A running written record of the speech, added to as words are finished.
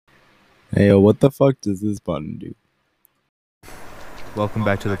Hey, yo, what the fuck does this button do? Welcome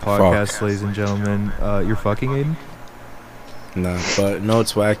back to the podcast, ladies and gentlemen. You're fucking Aiden? Nah, but no,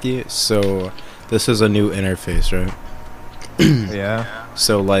 it's wacky. So, this is a new interface, right? Yeah.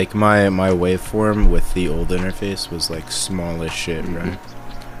 So, like, my waveform with the old interface was, like, small as shit, right?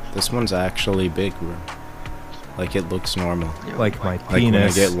 This one's actually big, bro. Like, it looks normal. Like my Like, when I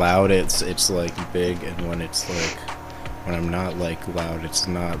penis. get loud, it's like, big, and when it's, like, when I'm not, like, loud, it's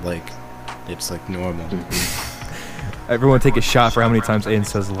not, like, it's, like, normal. Everyone take a shot for how many times Aiden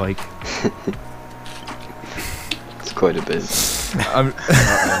says like. It's quite a bit.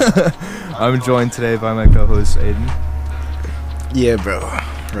 I'm joined today by my co-host Aiden. Yeah, bro.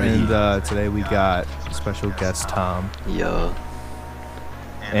 Right. And today we got special guest Tom. Yeah.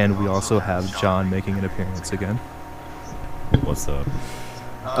 And we also have John making an appearance again. What's up?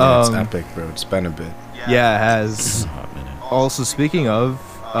 Yeah, it's epic, bro. It's been a bit. Yeah, it has. A hot minute. Also, speaking of,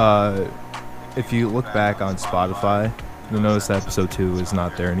 if you look back on Spotify, you'll notice that episode 2 is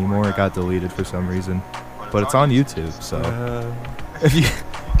not there anymore. It got deleted for some reason. But it's on YouTube, so if you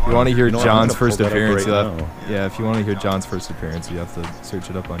want to hear You know what, I'm John's gonna pull first that up appearance, right now. if you want to hear John's first appearance, you have to search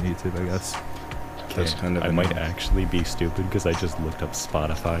it up on YouTube, I guess. That's kind of I annoying. might actually be stupid because I just looked up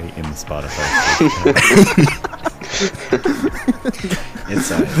Spotify in the Spotify. It's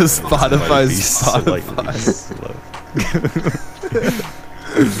The Spotify's Slightly Spotify. slow.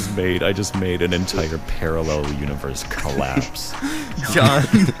 I just made an entire parallel universe collapse. John,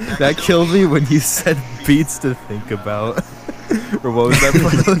 that killed me when you said beats to think about. Or what was that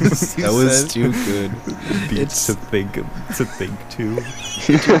playlist you That was said? too good. Beats to think to.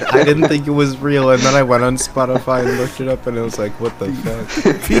 I didn't think it was real, and then I went on Spotify and looked it up, and it was like, what the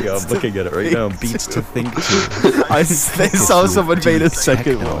fuck? Yeah, I'm looking at it right now. Beats to think to. I saw someone made a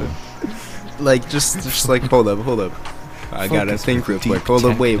second Techno. one. Like, just like, hold up. I gotta Focus think real with quick. deep Hold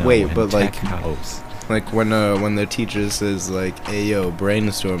up, wait, techno and but like, tech house. like when the teacher says like, hey yo,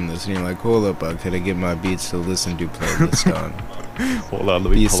 brainstorm this, and you're like, hold up, can I get my beats to listen to playlist on? Hold on,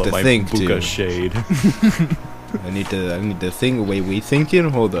 let me Beats pull to up my think Buka to. shade. I need to think. Wait, we thinking?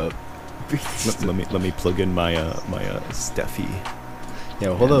 Hold up. let me plug in my Steffi.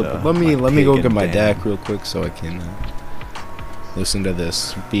 Yeah, hold And, up. my Let me go pagan get my Dan. DAC real quick so I can listen to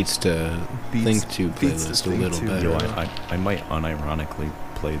this beats to think to Beats to playlist a think little to. better. Yo, I might unironically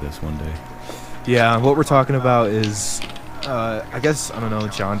play this one day. Yeah, what we're talking about is, I guess, I don't know,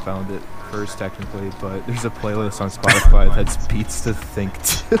 John found it first technically, but there's a playlist on Spotify that's beats to think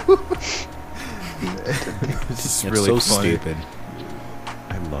to. It's just It's really so funny. stupid.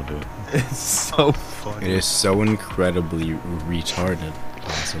 I love it. It's so funny. It is so incredibly retarded,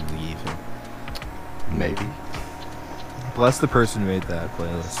 possibly even. Maybe. Bless the person who made that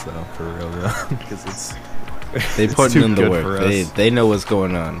playlist, though, for real, though, because it's They It's put too in the good work. for They us. they know what's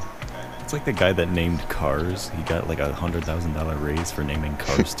going on. It's like the guy that named Cars. He got like $100,000 raise for naming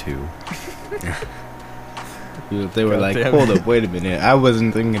Cars 2. They were God like, damn hold it. up, wait a minute. I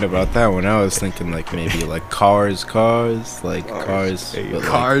wasn't thinking about that one. I was thinking like maybe like cars, like cars, Hey, but, like,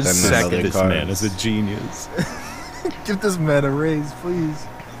 Cars then second. other This cars. man is a genius. give this man a raise, please.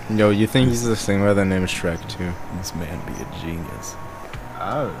 Yo, you think he's the same by the name Shrek too? This man be a genius.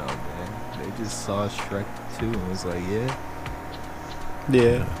 I don't know, man. They just saw Shrek 2 and was like, yeah,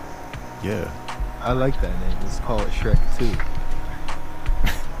 Yeah. Yeah. I like that name. Let's call it Shrek 2.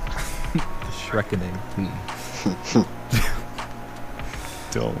 The Shrekening.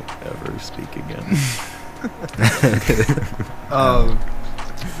 Don't ever speak again.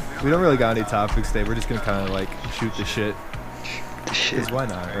 We don't really got any topics today. We're just gonna kind of like shoot the shit. Shit. Cause why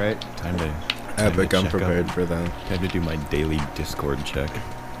not, right? Time to Epic, check I'm up. prepared for that. Time to do my daily Discord check.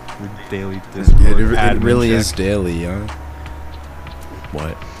 Your daily Discord. It admin really check. is daily, huh?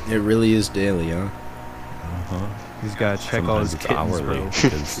 What? It really is daily, huh? Uh-huh. He's gotta check all his Sometimes it's kittens, hourly bro.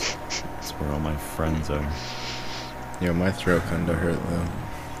 because that's where all my friends are. Yo, my throat kinda hurt though.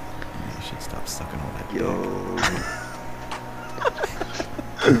 You should stop sucking all that Yo.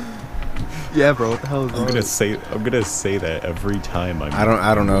 Yeah, bro. What the hell is dick. wrong? I'm gonna say that every time I'm I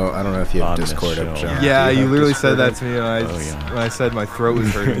don't know if you have On the Discord up, show. John. Yeah, Do you have literally Discord said that up? to me when Oh, yeah. when I said my throat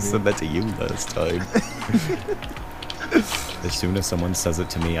was hurting. I said that to you last time. As soon as someone says it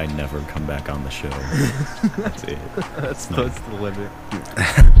to me, I never come back on the show. That's it. that's nice. the limit.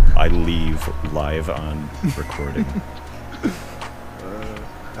 I leave live on recording.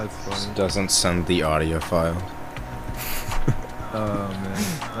 That's funny. Doesn't send the audio file. Oh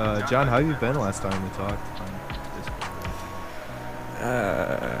man. John, how you been last time we talked? On Discord?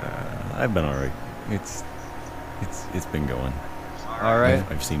 I've been alright. It's been going. All right.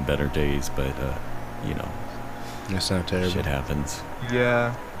 I've seen better days, but you know, It's not terrible. Shit happens.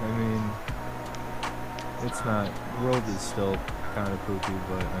 Yeah, I mean, it's not. The world is still kind of poopy,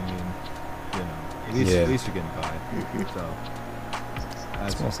 but I mean, you know, at least you're getting by. So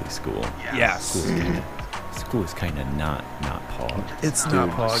It's mostly school. yes, School is kind of not pog. it's Dude, not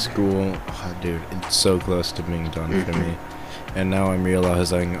pog. school, oh, dude, it's so close to being done for me. And now I'm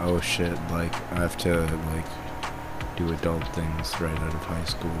realizing, oh shit, like, I have to, like, do adult things right out of high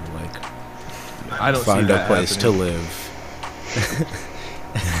school, like, I don't find see a that place happening. to live.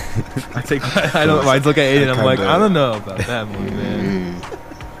 I don't. I look at Aiden. I'm like, Kinda- I don't know about that one, man.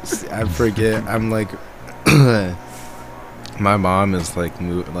 I forget, I'm like, my mom is, like,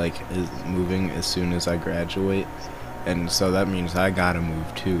 is moving as soon as I graduate. And so that means I gotta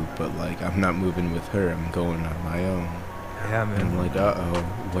move too, but, like, I'm not moving with her, I'm going on my own. Yeah, And I'm man.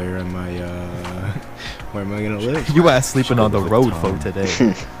 like, where am I gonna live? You ass sleeping on the Live with road Tom. for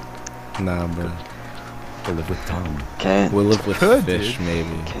today. Nah, bro. Go live with Tom. Can't. We'll live with Could, fish, dude. maybe.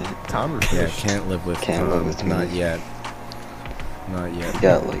 Can't. Tom or Yeah, fish? can't live with Can't Tom. live with Not me. yet. Not yet. You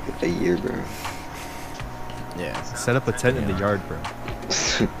got like a year, bro. Yeah. Set up a tent in the yard, bro.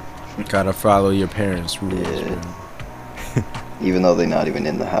 Gotta follow your parents' rules, Yeah. bro. Even though they're not even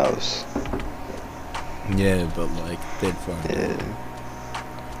in the house. Yeah, but like they'd find Yeah. it.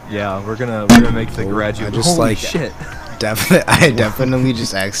 Yeah, we're gonna make the Oh, graduate. I just, Holy like- shit. I definitely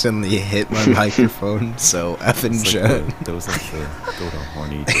just accidentally hit my microphone. So effing It's like John. that was like the go to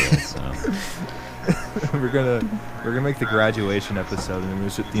horny jail sound. we're gonna make the graduation episode, and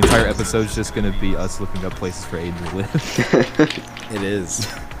the entire episode's just gonna be us looking up places for Aiden to live. It is.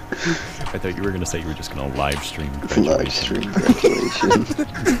 I thought you were gonna say you were just gonna live stream graduation. Live stream graduation.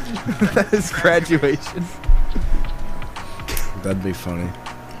 That is graduation. That'd be funny.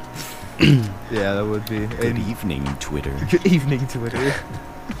 Yeah, that would be. Good Aiden, evening, Twitter. good evening, Twitter.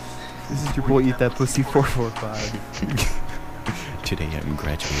 This is your boy Eat That Pussy 445. Today I'm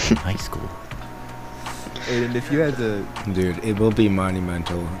graduating high school. Aiden, if you had to, Dude, it will be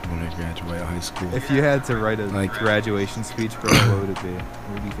monumental when I graduate high school. write a Like- graduation speech, bro, what would it be?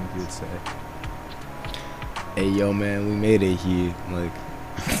 What do you think you would say? Hey, yo, man, we made it here. Like,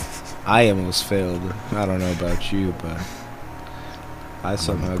 I almost failed. I don't know about you, but I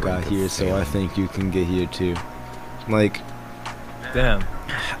somehow got here, so I think you can get here too. Like, Damn.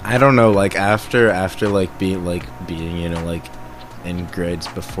 I don't know. Like after like being you know like in grades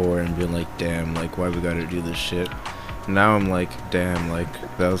before and being like, damn, like why we gotta do this shit. Now I'm like, damn, like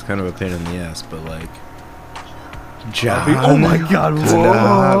that was kind of a pain in the ass, but like, John. Oh my God!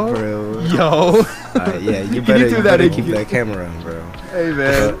 Nah, Whoa. bro. Yo. Yeah, you you better, do you that better again? keep that camera on, bro. Hey,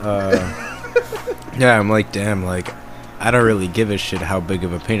 But, man. yeah, I'm like, damn, like, I don't really give a shit how big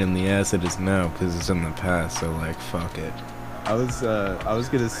of a pain in the ass it is now, because it's in the past, so, like, fuck it. I was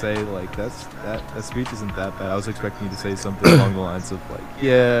gonna say like that speech isn't that bad. I was expecting you to say something along the lines of like,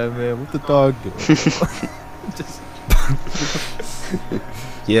 yeah, man, what the dog doing? Just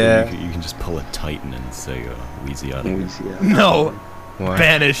Yeah. You can just pull a Titan and say Wheezy out of it. Easy, yeah. no, What?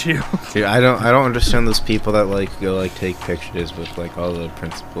 banish you. Dude, I don't understand those people that, like, go, like, take pictures with, like, all the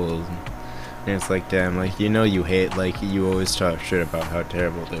principals, and it's like, damn, like, you know you hate, like, you always talk shit about how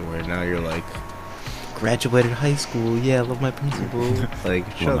terrible they were, now you're like, graduated high school, yeah, I love my principal. Like,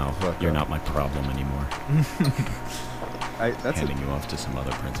 shut Well, the no, fuck you're up. not my problem anymore. That's Handing you off to some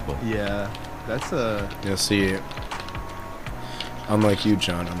other principal. yeah. That's a Yeah, see, unlike you,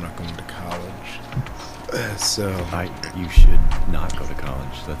 John, I'm not going to college. So, You should not go to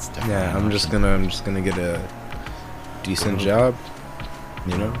college. That's definitely yeah, an I'm just option. gonna get a decent Go- job,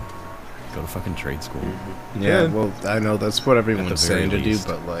 you know? Go to fucking trade school. Yeah, Yeah. well, I know that's what everyone's very saying to least.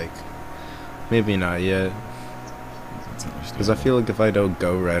 do, but, like, maybe not yet. That's Because I feel like if I don't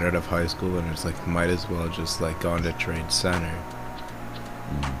go right out of high school, then it's like, might as well just, like, gone to trade center.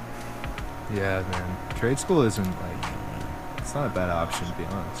 yeah, man. Trade school isn't like it's not a bad option to be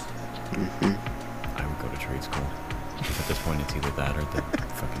honest. Mm-hmm. I would go to trade school. Because at this point, it's either that or the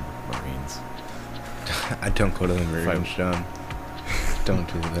fucking Marines. I don't go to the I- Marines, John. Don't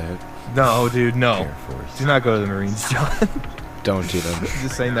do that. No, dude, no. Air Force. Do not go to the Marines, John. Don't do them.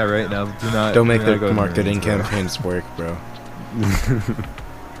 Just saying that right now. Do not. Don't make do not the go to marketing Marines, bro. campaigns work, bro.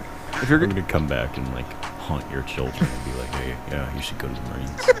 If you're We're gonna come back and like haunt your children and be like, hey, yeah, you should go to the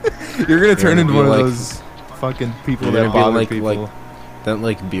Marines. You're gonna turn gonna into be one like- of those fucking people You're that gonna be bother like- people. That,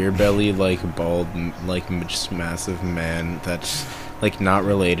 like, beer belly, like, bald, just massive man that's, like, not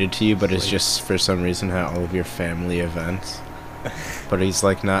related to you, but is just, for some reason, at all of your family events. But he's,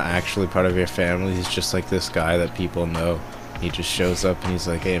 like, not actually part of your family. He's just, like, this guy that people know. He just shows up and he's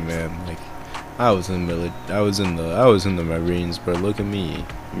like, hey, man, like, I was in the Marines, bro. Look at me.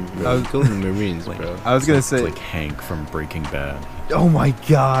 Mhm. Bro, go in the Marines, Like- bro. I was gonna It's say. like Hank from Breaking Bad. Oh my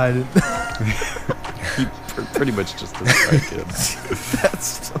god. He pretty much just described him.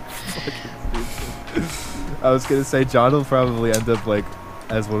 That's so fucking stupid. I was gonna say John will probably end up like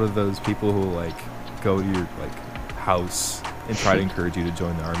as one of those people who like go to your like house and try to encourage you to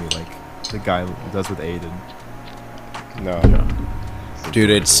join the army, like the guy does with Aiden. No. Yeah. Dude,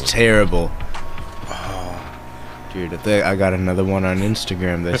 it's terrible. Oh, dude, I got another one on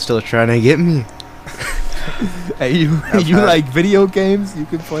Instagram. They're still trying to get me. Hey, you I've you had- like video games? You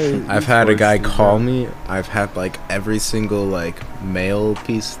can play. I've had a guy esports, call bro. me. I've had like every single like mail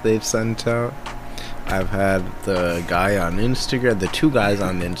piece they've sent out. I've had the guy on Instagram, the two guys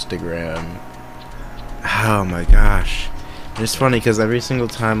on Instagram. Oh my gosh. And it's funny because every single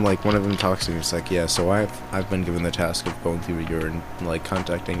time like one of them talks to me, it's like, yeah, so I've been given the task of going through your and like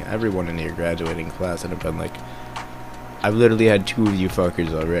contacting everyone in your graduating class, and I've been like, I've literally had 2 of you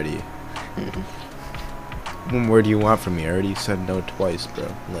fuckers already. Mhm. What more do you want from me? I already said no twice, bro.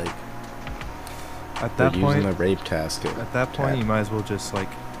 Like, At they're that using point, the rape task. at that point, you might as well just like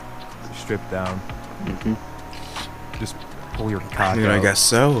strip down, Mhm. just pull your cock I mean, out. I guess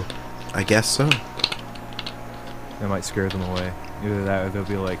so. I guess so. That might scare them away. Either that, or they'll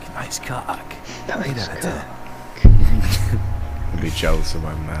be like, "Nice cock." Nice out of cock. 10. You'll be jealous of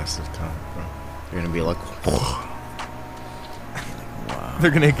my massive cock, bro. You're gonna be like, Wow.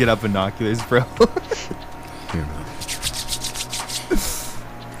 They're gonna get up binoculars, bro.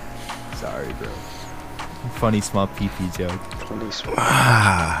 Sorry, bro. Funny small pee-pee joke. Funny swag.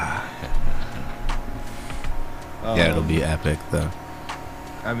 ah. Yeah, it'll be Um, epic though.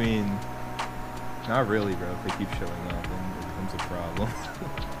 I mean, not really, bro. If they keep showing up, then it becomes a problem.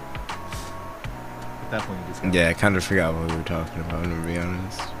 At that point, you just gotta- Yeah, I kind of forgot what we were talking about, to be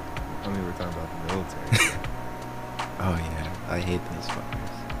honest. I mean, we're talking about the military. Oh yeah, I hate those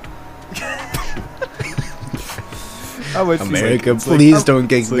fuckers. How much America, it's like- please don't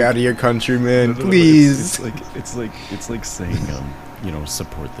get it's like- out of your country, man. No, no, no, Please. It's like saying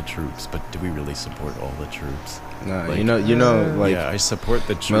support the troops, but do we really support all the troops? Nah, like- you know, like yeah, I support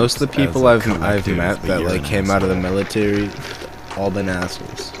the troops. most of the people as a I've collective, met but that you're like an came out of the asshole. military, all been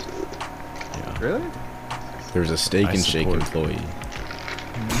assholes. Yeah. Really? There was a Steak I and Shake support- employee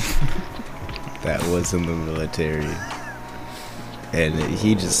that was in the military, and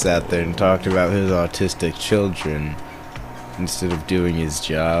he just sat there and talked about his autistic children instead of doing his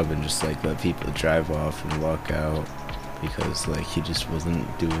job and just like let people drive off and walk out because like he just wasn't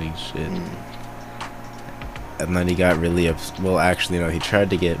doing shit. Mm. And then he got really well, actually, no, he tried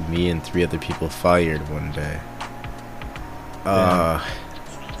to get me and 3 other people fired one day. Huh?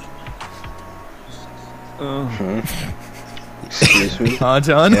 Excuse me? Huh,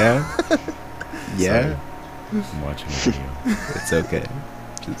 John? Yeah? Yeah? I'm watching a video. It's okay.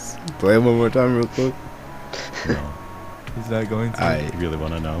 Just play it one more time real quick. No. He's not going to. I You really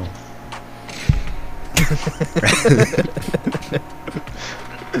want to know?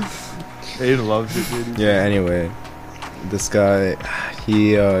 Aiden loves it, dude. Yeah, anyway. This guy,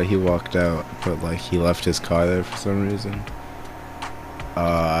 he walked out, but like he left his car there for some reason.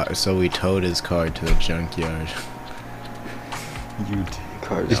 So we towed his car to the junkyard. You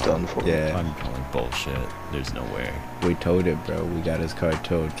Car's done for. Yeah. I'm calling bullshit. There's no way. We towed it, bro. We got his car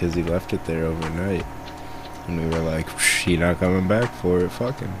towed because he left it there overnight. And we were like, he not coming back for it,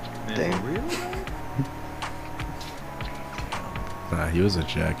 fucking. Damn. Really? Nah, he was a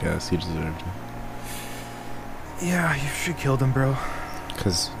jackass. He deserved it. Yeah, you should kill him, bro.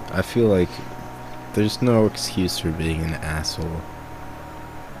 Because I feel like there's no excuse for being an asshole.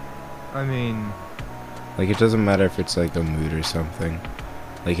 I mean, Like, it doesn't matter if it's like a mood or something.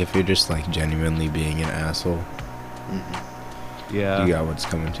 Like, if you're just like genuinely being an asshole, Mhm. yeah. you got what's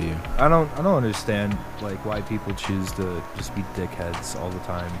coming to you. I don't understand like why people choose to just be dickheads all the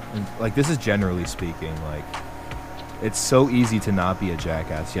time. And, like, this is generally speaking, like, it's so easy to not be a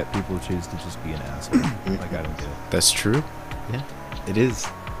jackass, yet people choose to just be an asshole. Like, I don't get it. That's true. Yeah, it is.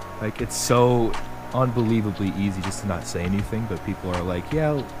 Like, it's so unbelievably easy just to not say anything, but people are like,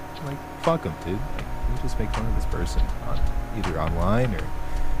 yeah, like, fuck them, dude. Like, you just make fun of this person either online or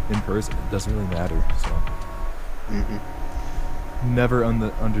in person. It doesn't really matter. So, Mhm. never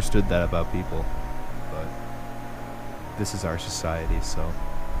understood that about people, but this is our society, so.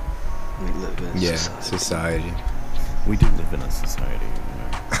 We live in a Yeah, society. society. We do live in a society.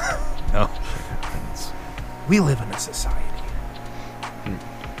 No. Friends. We live in a society.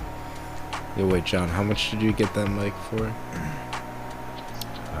 Yo, wait, John, how much did you get that mic for?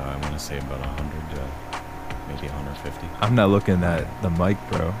 I want to say about 100, maybe 150. I'm not looking at the mic,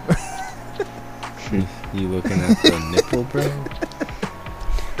 bro. You looking at the nipple, bro?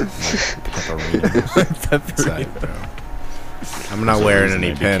 Pepperoni. Sorry, bro. I'm not There's a wearing reason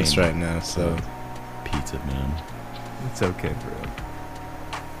any I pants became right now, so Pizza man. It's okay, bro.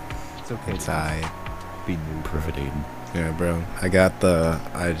 It's okay. it's to alright. be new. Perfidated. Yeah, bro. Cause the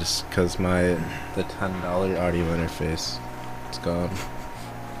 $10 audio interface, it's gone.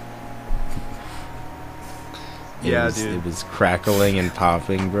 Yeah, dude. It was crackling and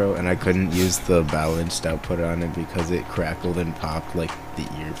popping, bro, and I couldn't use the balanced output on it because it crackled and popped like the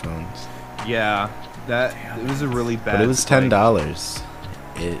earphones. Yeah, it was a really bad. But it was $10.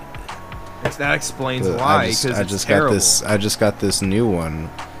 That explains But why. Because I just got this new one,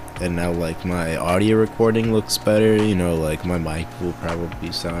 and now like my audio recording looks better. You know, like my mic will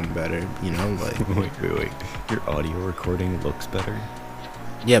probably sound better. You know, like Wait. Your audio recording looks better?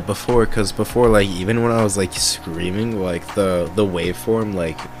 yeah, before like even when I was like screaming, like the waveform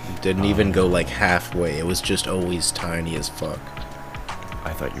like didn't even go like halfway. It was just always tiny as fuck.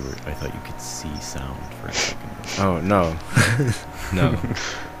 I thought you could see sound for a second. Oh no, no.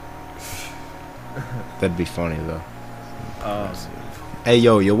 That'd be funny though. Impressive. Hey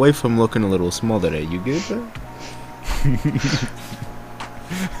yo, your waveform looking a little small today. You good, bro?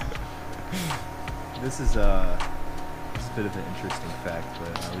 This is a bit of an interesting fact,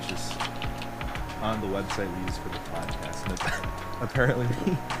 but I was just on the website we use for the podcast, and apparently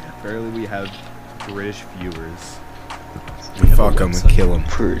we have British viewers. We have a Fuck 'em and website. kill 'em.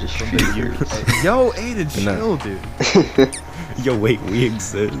 British viewers. Yo, Aiden, No. chill, dude. Yo, wait, we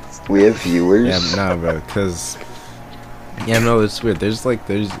exist. We have viewers. Yeah, nah, bro. Cause yeah, no, it's weird. I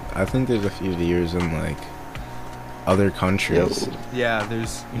think there's a few viewers in like other countries. Yo. Yeah,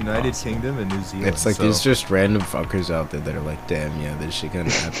 there's United Impossible. Kingdom and New Zealand. It's like so. these just random fuckers out there that are like, damn, yeah, this shit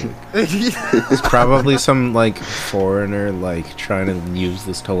kinda epic. It's probably some like foreigner like trying to use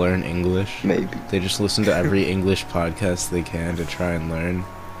this to learn English. Maybe. They just listen to every English podcast they can to try and learn.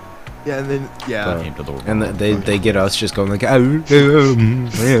 Yeah, and then Bro. Came to the And wrong they get us just going like, what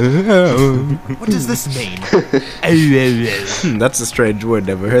does this mean? that's a strange word.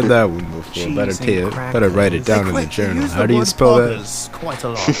 Never heard that one before. Better write it down in the journal. How do you spell that? Quite a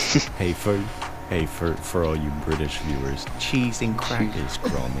lot. Hey, for all you British viewers, cheese and crackers,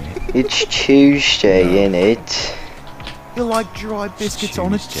 Cromie. It's Tuesday, No. innit? You like dry biscuits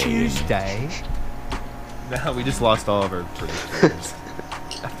on a Tuesday. Tuesday? Now we just lost all of our British viewers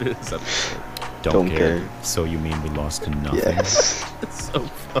after this episode. Don't care. So you mean we lost to nothing? Yes. It's so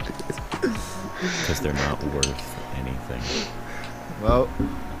fucked. Because they're not worth anything. Well,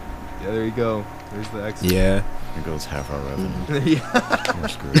 yeah, there you go. There's the exit. Yeah. Here goes half our revenue. Yeah. We're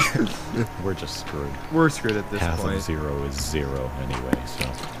screwed. We're just screwed. We're screwed at this Half point. of 0 is 0 anyway, so.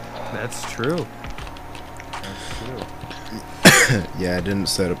 That's true. That's true. Yeah, I didn't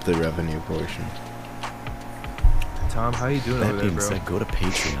set up the revenue portion. Tom, how you doing That over there, being bro? said, go to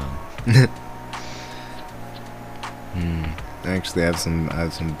Patreon. Actually, I have some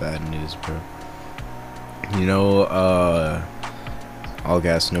bad news, bro. You know, all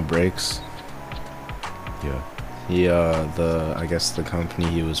gas, no brakes. Yeah. I guess the company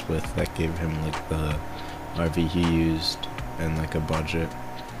he was with that gave him like the RV he used and like a budget.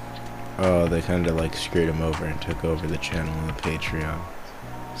 They kind of like screwed him over and took over the channel and the Patreon.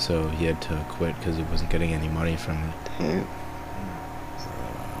 So he had to quit because he wasn't getting any money from it. Damn.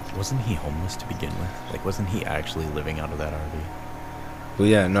 Wasn't he homeless to begin with? Like, wasn't he actually living out of that RV? Well,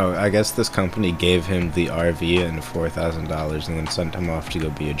 yeah, no, I guess this company gave him the RV and $4,000 and then sent him off to go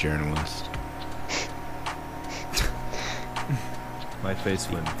be a journalist. My face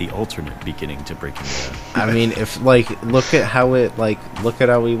went. The alternate beginning to Breaking Bad. I mean, if like look at how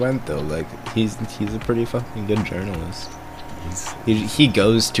he went though. Like he's a pretty fucking good journalist. He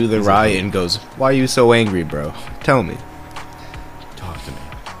goes to the He's a riot hoot. and goes, "Why are you so angry, bro? Tell me." Talk to me.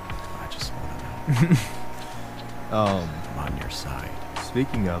 I just want to know. I'm on your side.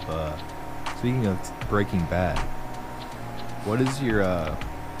 Speaking of Breaking Bad, what's your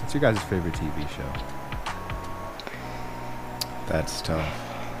guys' favorite TV show? That's tough.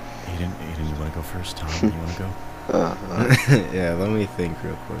 Aiden, you want to go first? Tom, you want to go? Yeah, let me think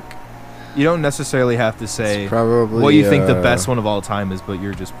real quick. You don't necessarily have to say It's probably what you think the best one of all time is, but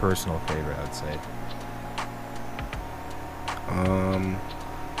your just personal favorite, I'd say.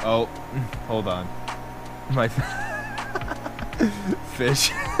 Oh, hold on. My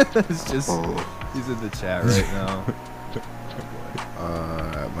fish is just Oh. he's in the chat right now.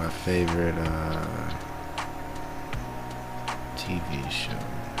 My favorite TV show.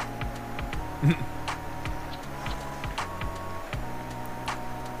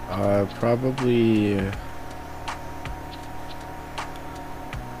 Probably.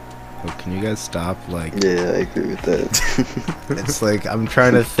 Oh, can you guys stop? Like, Yeah, I agree with that. it's like I'm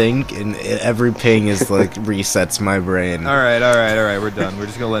trying to think, and every ping is like resets my brain. All right. We're done. We're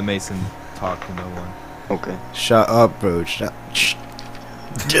just gonna let Mason talk to no one. Okay. Shut up, bro.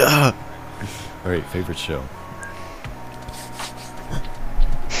 Duh. All right, favorite show.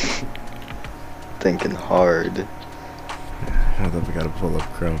 Thinking hard. Hold up, I gotta pull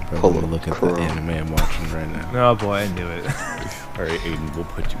up Chrome. Bro. Pull Let me up look at Chrome. the anime I'm watching right now. Oh boy, I knew it. All right, Aiden,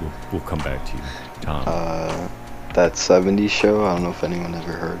 we'll come back to you. Tom. That 70s show, I don't know if anyone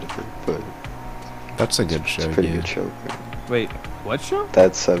ever heard of it, but That's a good show, it's a pretty dude. good show. Wait, what show?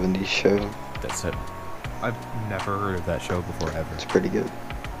 That 70s show, That's it. I've never heard of that show before ever. it's pretty good.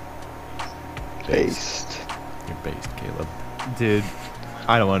 Based. You're based, Caleb. Dude,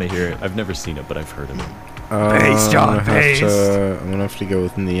 I don't want to hear it. I've never seen it, but I've heard of it. Based, John, I'm gonna have based. I'm gonna have to go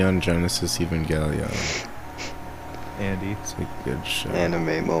with Neon Genesis Evangelion. Andy. It's a good show.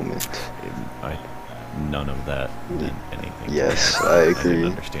 Anime moment. None of that meant anything. Yes, I I agree. didn't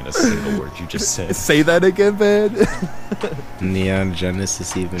understand a single word you just said. Say that again, man. Neon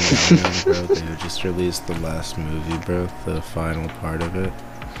Genesis Evangelion, bro. They just released the last movie, bro. The final part of it.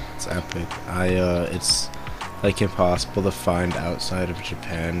 It's epic. It's like impossible to find outside of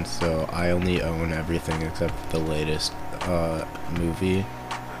Japan, so I only own everything except for the latest movie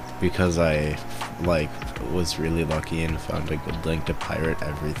because I was really lucky and found a good link to pirate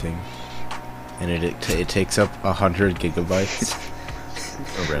everything. And it takes up 100 gigabytes.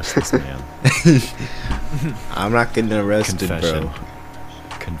 Arrest this man. I'm not getting arrested, Confession. bro.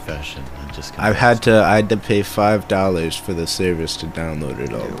 Confession. I just I had to pay $5 for the service to download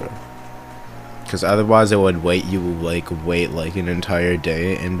it all, bro. Because otherwise, it would wait like an entire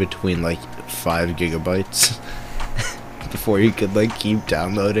day in between like 5 gigabytes before you could like keep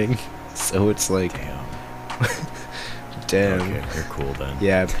downloading. So it's like, Damn. damn. Okay, you're cool then.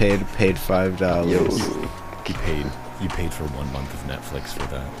 Yeah, I paid $5. Yo, You paid for 1 month of Netflix for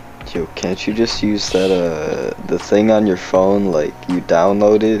that. yo, can't you just use that the thing on your phone? Like you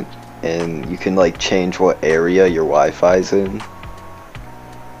download it, and you can like change what area your Wi-Fi's in.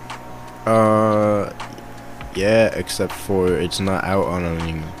 Yeah, except for it's not out on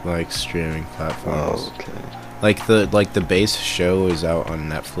any like streaming platforms. Oh, okay. Like the base show is out on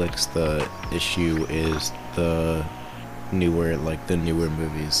Netflix. The issue is the newer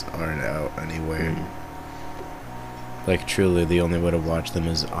movies aren't out anywhere. Like truly, the only way to watch them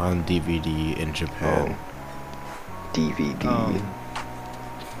is on DVD in Japan. Oh. DVD.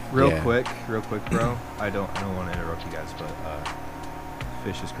 Real Yeah. quick, bro. I don't want to interrupt you guys, but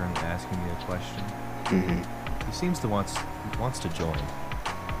Fish is currently asking me a question. He seems to wants to join,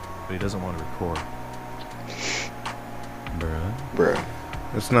 but he doesn't want to record. Bruh.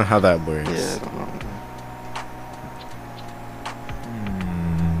 That's not how that works. Yeah, I don't know.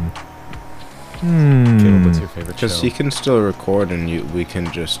 Caleb, what's your favorite show? Because you can still record and we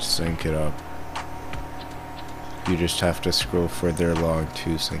can just sync it up. You just have to scroll further along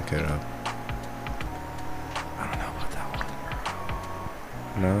to sync it up. I don't know about that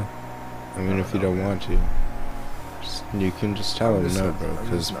one. No? I mean, if you don't want to, you can just tell him no, bro.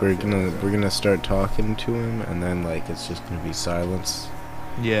 Because we're gonna start talking to him, and then like it's just gonna be silence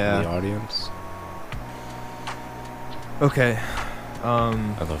in the Yeah. audience. Okay. I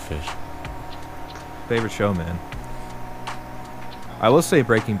love fish. Favorite show, man. I will say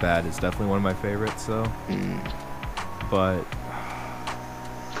Breaking Bad is definitely one of my favorites, though. But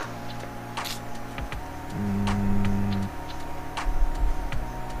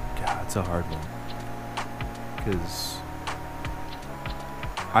God, it's a hard one. Cause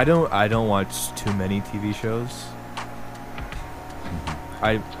I don't watch too many TV shows.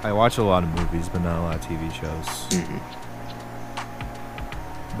 I watch a lot of movies, but not a lot of TV shows.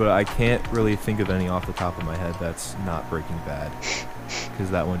 But I can't really think of any off the top of my head that's not Breaking Bad, because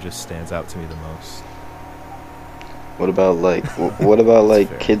that one just stands out to me the most. What about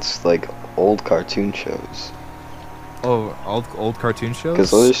Fair. kids like old cartoon shows? Oh, old cartoon shows?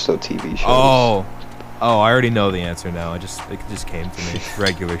 Because those are still TV shows. Oh, I already know the answer now. It just came to me.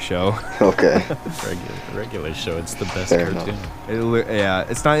 Regular show. Okay. Regular show. It's the best Fair cartoon. Yeah,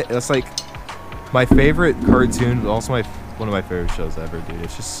 it's not. It's like my favorite cartoon, but also one of my favorite shows ever, dude.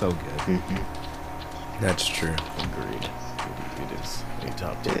 It's just so good. That's true. Agreed. It is a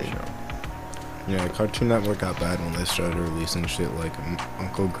top tier Yeah. show. Yeah, Cartoon Network got bad when they started releasing shit like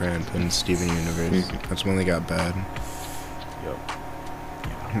Uncle Grandpa and Steven Universe. That's when they got bad. Yep.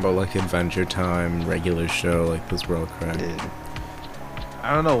 But like Adventure Time, regular show, like those were all crap. Yeah.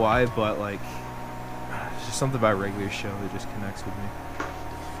 I don't know why, but like, there's just something about regular show that just connects with me.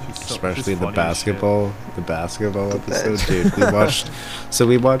 It's especially the funny as shit. basketball episode, dude.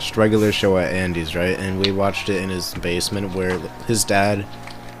 We watched regular show at Andy's, right? And we watched it in his basement where his dad,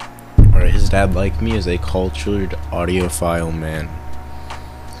 like me, is a cultured audiophile man.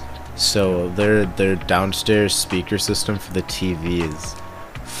 So their downstairs speaker system for the TV is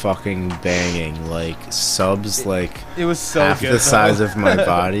fucking banging, like subs like It was so half good. the size of my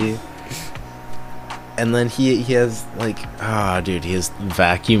body. And then he has like he has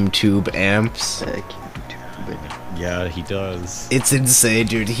vacuum tube amps. Yeah, he does. It's insane,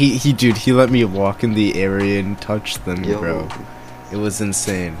 dude. He let me walk in the area and touch them, Yo. bro. It was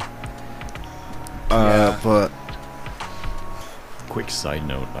insane. Yeah. But Quick side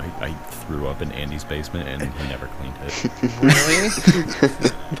note: I threw up in Andy's basement and he never cleaned it. Really?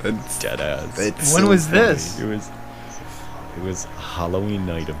 Dead ass. it's When so was funny. this? It was Halloween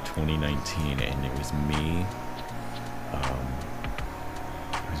night of 2019, and it was me.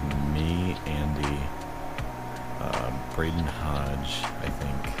 It was me, Andy, Braden Hodge, I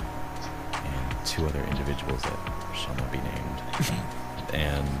think, and 2 other individuals that shall not be named.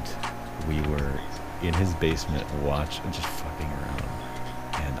 And we were in his basement, just fucking around.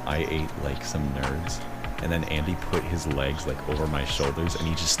 And I ate like some nerds. And then Andy put his legs like over my shoulders, and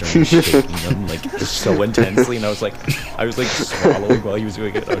he just started shaking them like so intensely. And I was like swallowing while he was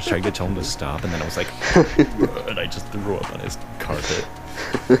doing it. I was trying to tell him to stop, and then I was like, and I just threw up on his carpet.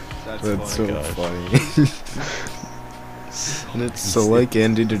 That's so gosh. funny. And it's so like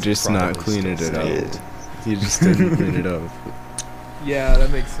Andy to just not probably clean still it up. sad. He just didn't clean it up. Yeah,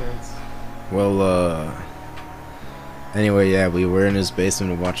 that makes sense. Well, anyway, yeah, we were in his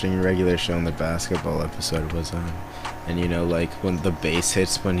basement watching a regular show, and the basketball episode was on. And you know, like when the bass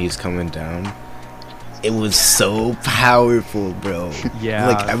hits when he's coming down, it was so powerful, bro. Yeah.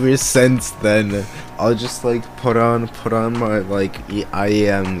 Like ever since then, I'll just like put on my like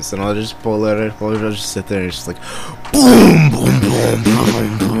IEMs, and I'll just pull it. I'll just sit there and just like boom, boom, boom,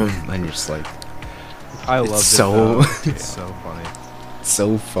 boom, boom, and you're just like, I love it's it. so though. It's so funny.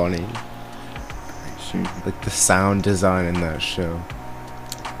 so funny. Like the sound design in that show.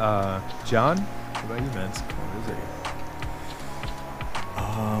 John, what about you, man? What is it?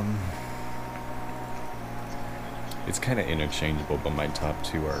 It's kind of interchangeable, but my top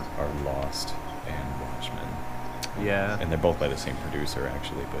 2 are Lost and Watchmen. Yeah. And they're both by the same producer,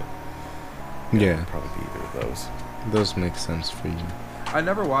 actually, but Yeah, it'll probably be either of those. those make sense for you. I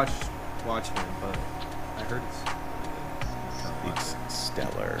never watched Watchmen, but I heard It's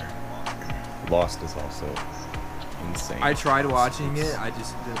stellar. Lost is also insane. I tried watching it.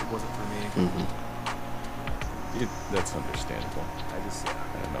 It wasn't for me. Mhm. That's understandable. I just I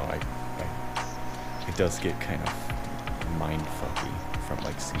don't know. It does get kind of mind fucky from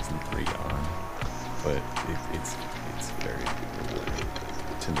like season 3 on, but it's very rewarding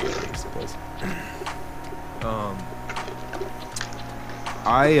to me, at least it was.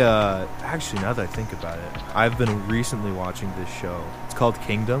 Actually, now that I think about it, I've been recently watching this show. It's called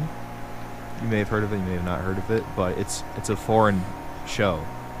Kingdom. You may have heard of it, you may have not heard of it, but it's a foreign show.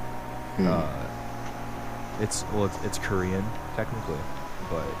 Mm. It's Korean technically,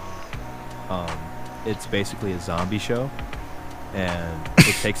 but it's basically a zombie show, and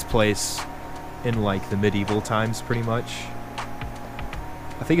it takes place in like the medieval times, pretty much.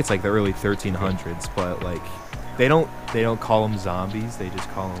 I think it's like the early 1300s, but like they don't call them zombies. They just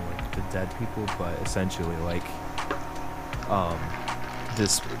call them like the dead people. But essentially, like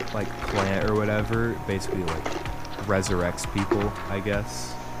this like plant or whatever basically like resurrects people, I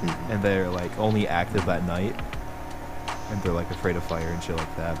guess, and they're like only active at night, and they're like afraid of fire and shit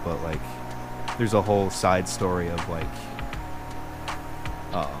like that. But like there's a whole side story of like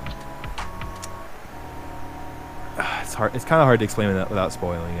it's kind of hard to explain it without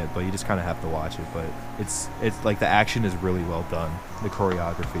spoiling it, but you just kind of have to watch it. But it's like the action is really well done, the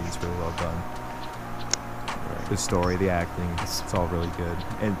choreography is really well done, the story, the acting, it's all really good.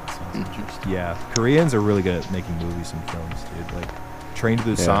 And yeah, Koreans are really good at making movies and films, dude. Like Train to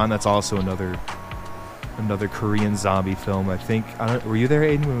Busan, that's also another Korean zombie film. I think, were you there,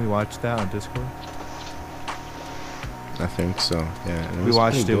 Aiden, when we watched that on Discord? I think so. Yeah. and it We was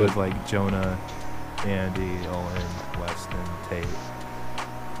watched pretty it good. with like Jonah, Andy, Owen, Weston, Tate.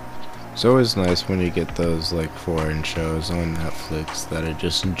 It's always nice when you get those like foreign shows on Netflix that are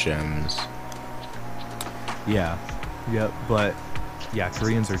just gems. Yeah. Yep. But yeah,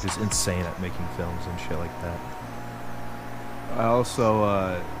 Koreans are just insane at making films and shit like that. I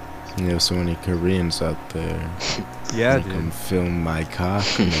also You have so many Koreans out there. yeah, They can dude. film my cock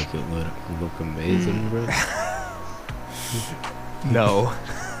and make it look amazing, bro. No.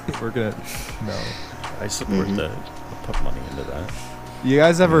 We're gonna no. I support Mhm. I'll put money into that. You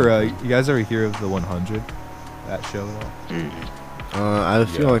guys ever hear of the 100? That show at all? I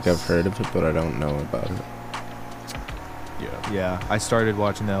feel like I've Yes. heard of it, but I don't know about it. Yeah. Yeah, I started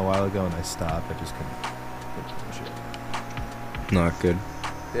watching that a while ago and I stopped. I just couldn't finish it. Not good.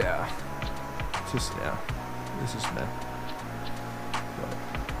 Yeah. Just This is meh.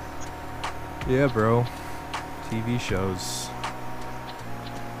 But, yeah, bro. TV shows.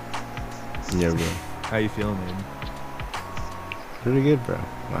 Yeah, bro. How you feeling, Aiden? Pretty good, bro.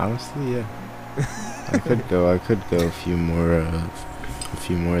 Honestly, yeah. I could go a few more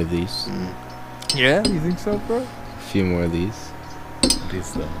of these. Yeah, you think so, bro? A few more of these.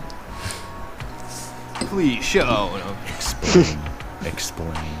 These Please show.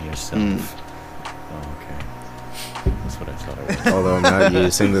 explain yourself. Oh, okay. That's what I thought it was. Although I'm not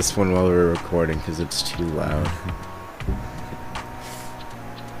using this one while we're recording because it's too loud.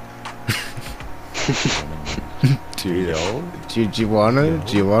 Dude, do you wanna?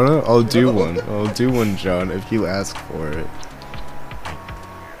 Do you wanna? I'll do one. I'll do one, John, if you ask for it.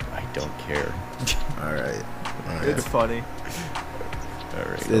 I don't care. All right. It's funny. All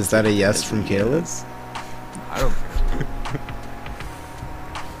right. Is that a yes from Caleb? I don't care.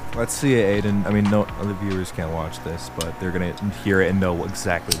 Let's see it, Aiden. I mean, no other viewers can't watch this, but they're gonna hear it and know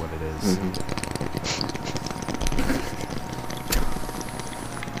exactly what it is.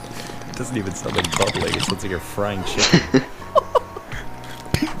 It doesn't even sound like bubbling. It sounds like you're frying chicken.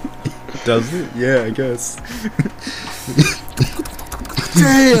 Does it? Yeah, I guess.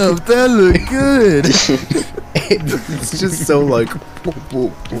 Damn, that look good. It's just so like. Boop,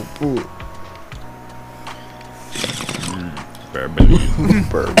 boop, boop, boop.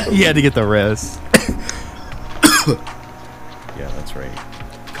 You had to get the rest. Yeah, that's right.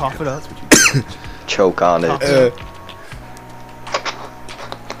 Cough it up. That's what you do. Choke on it.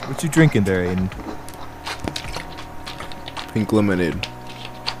 What you drinking there, Aiden? Pink lemonade.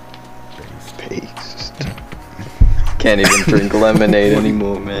 Paste. Can't even drink lemonade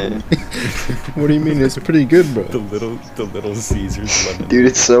anymore, man. What do you mean? It's pretty good, bro. The little Caesar's lemon. Dude,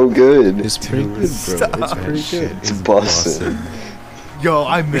 it's so good. It's pretty good, bro. Stop. It's pretty good. It's busted. Yo,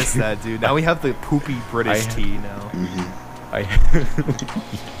 I miss that, dude. Now we have the poopy British I- tea now.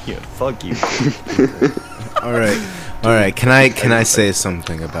 Yeah, fuck you. All right. Can I say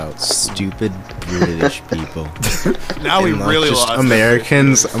something about stupid British people? Now we And, like, really just lost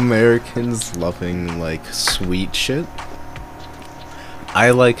Americans loving like sweet shit.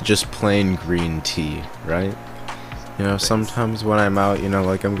 I like just plain green tea, right? You know, sometimes when I'm out, you know,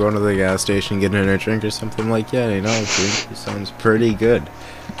 like I'm going to the gas station getting a drink or something, like, yeah, you know, green tea sounds pretty good.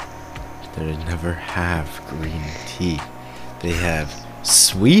 They never have green tea. They have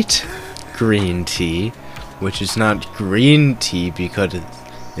sweet green tea, which is not green tea because it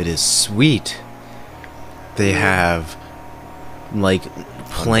is sweet. They have like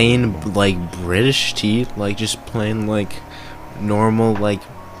plain like British tea, like just plain like normal like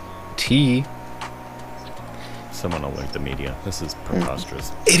tea. Someone alert the media. This is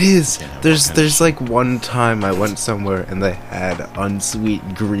preposterous. It is. Yeah, what There's kind of like one time I went somewhere and they had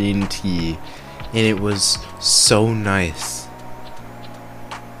unsweet green tea, and it was so nice.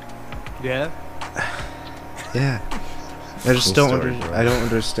 Yeah? Yeah. I just Cool don't story, bro. I don't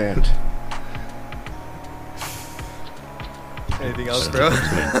understand. Anything else, So, bro?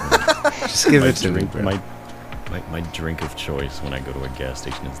 Just give my it to me, drink, bro. my drink of choice when I go to a gas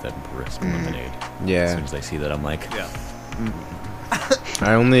station is that brisk lemonade. As soon Yeah. as I see that, I'm like, Yeah.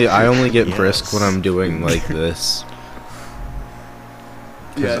 I only get brisk Yes. when I'm doing like this.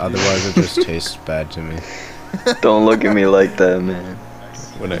 Because Yeah, dude. otherwise it just tastes bad to me. Don't look at me like that, man.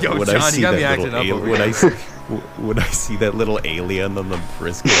 when I Yo, when John, I you see got me that acting little up over when I here. see, when I see that little alien on the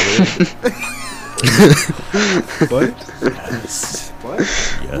brisk alien. What? Yes. What?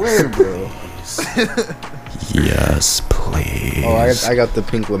 Yes, Where, bro? please. Yes, please. Oh, I got the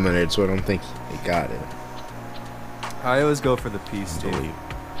pink lemonade, so I don't think he got it. I always go for the peace tea. Delete.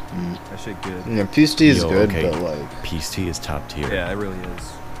 That shit good. Yeah, peach tea is Yo, good, okay. but like Peace tea is top tier. Yeah, it really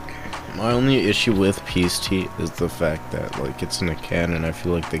is. my only issue with peach tea is the fact that like it's in a can, and I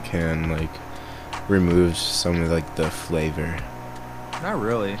feel like the can like removes some of like the flavor, Not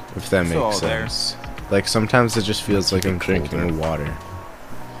really. if that Still makes all there. sense. Like sometimes it just feels like Keep I'm it drinking colder. water.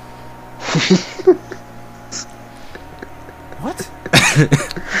 What?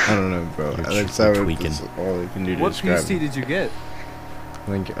 I don't know, bro. You're That's you're how tweaking. it's all I can do to What describe peace tea it. did you get?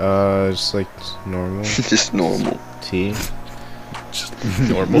 Like just like normal Just normal. tea. Just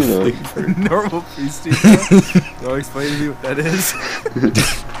normal Yeah. flavor. Normal peace tea, bro? Don't explain to me what that is.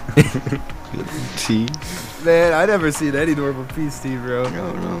 Tea. Man, I never seen any normal peace tea, bro.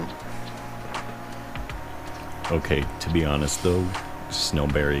 No. Okay, to be honest though,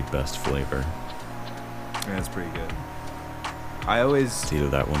 Snowberry, best flavor. Yeah, that's pretty good. I always It's either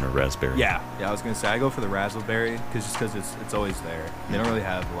that one or raspberry. yeah. I was gonna say I go for the raspberry because it's always there. They don't really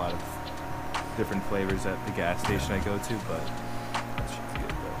have a lot of different flavors at the gas station I go to, but that shit's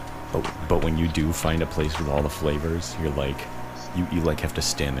good though. But when you do find a place with all the flavors, you're like, you like have to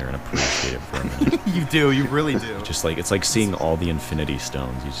stand there and appreciate it for a minute. You really do. Just like it's like seeing all the Infinity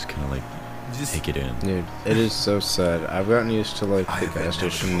Stones. You just kind of like take it in. Dude, it is so sad. I've gotten used to like I the have gas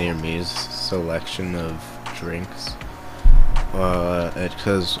been station near me's selection of drinks.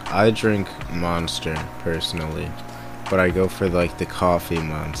 Because I drink Monster personally, but I go for like the coffee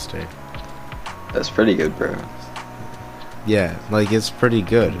Monster. That's pretty good, bro. Yeah, like it's pretty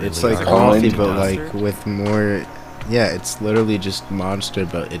good. It's Really? like Like coffee, orange but Monster? like with more. Yeah, it's literally just Monster,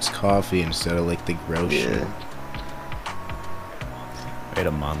 but it's coffee instead of like the gross shit. Yeah. I had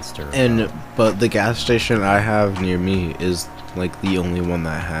a Monster. And but the gas station I have near me is like the only one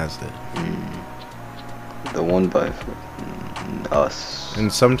that has it. The one by us.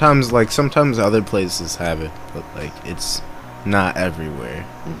 And sometimes other places have it, but like it's not everywhere.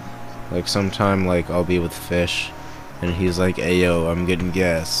 Like sometime like I'll be with Fish, and he's like, "Hey yo, I'm getting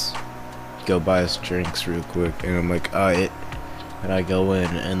gas. Go buy us drinks real quick." And I'm like, "Alright." And I go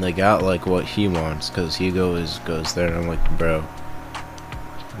in, and they got like what he wants, cause he goes there, and I'm like, "Bro,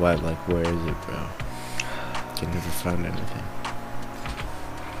 what? Like where is it, bro? Can never find anything."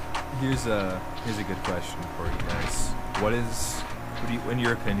 Here's a good question for you guys. In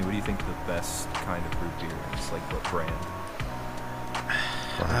your opinion, what do you think the best kind of root beer is? Like what brand?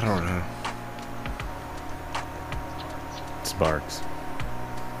 I don't know. Sparks.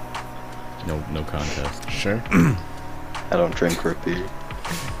 No contest. Sure. I don't drink root beer.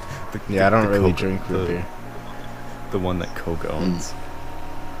 Yeah, I don't The really Coke- drink root beer. The one that Coke owns.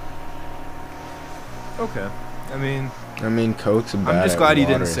 Okay. I mean, Coke's bad. I'm just at glad you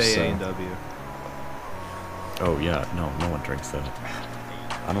water, didn't say so. A&W. Oh yeah, no one drinks that.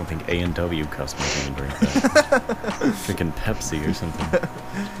 I don't think A&W customers even drink that. Drinking Pepsi or something.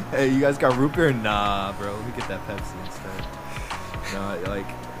 Hey, you guys got root beer? Nah, bro. Let me get that Pepsi instead. No, like,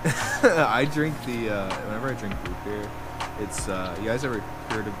 I drink whenever I drink root beer, it's, you guys ever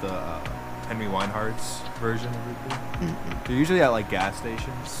heard of the Henry Weinhardt's version of root beer? They're usually at, like, gas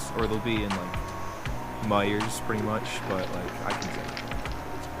stations, or they'll be in, like, Myers, pretty much, but, like, I can drink it.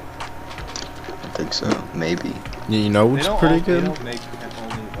 I think so. Maybe. You know what's pretty good? They don't make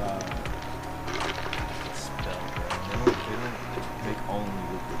only, spell, bro. They don't make only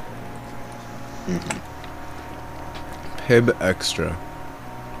root beer. Pib Extra.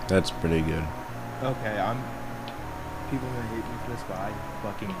 That's pretty good. Okay, people are gonna hate me for this, but I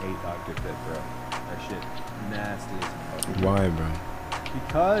fucking hate Dr. Pip, bro. That shit nasty as fuck. Why, bro?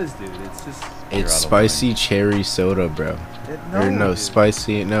 Because, dude, it's just. It's out of spicy cherry soda, bro. Or no, dude.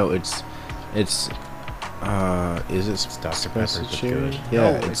 spicy. No, it's. Is it Dr. spicy Pepper's is cherry? good.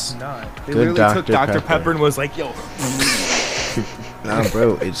 Yeah, No, it's. not. They good literally took Dr. Dr. Pepper. Pepper and was like, yo. Nah,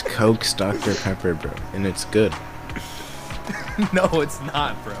 bro, it's Coke's Dr. Pepper, bro, and it's good. No, it's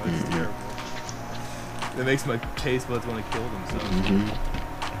not, bro. It's terrible. That makes my taste buds want to kill themselves.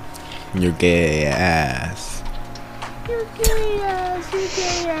 Your gay ass.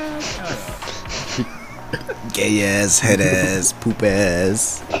 Gay ass, head ass, poop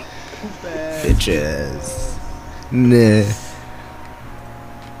ass, bitch ass. Nah.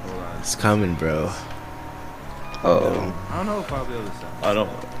 Hold on. It's coming, bro. Oh. I don't know if I'll be able to send I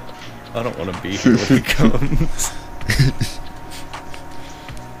don't want to be here when it comes.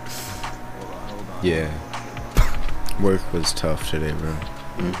 Hold on. Yeah. Work was tough today, bro.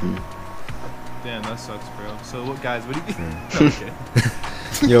 Damn, that sucks, bro. So, what, guys, what do you Mm.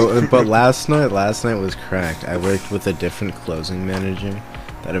 Okay. Yo, but last night was cracked. I worked with a different closing manager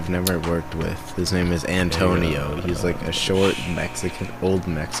that I've never worked with. His name is Antonio. He's like a short old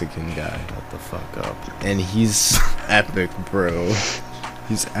Mexican guy. Shut the fuck up. And he's epic, bro.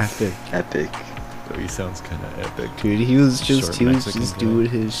 He's epic. Epic. So he sounds kind of epic. Dude, he was Short just Mexican guy. doing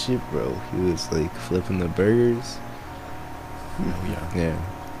his shit, bro. He was like flipping the burgers. Oh yeah. Yeah.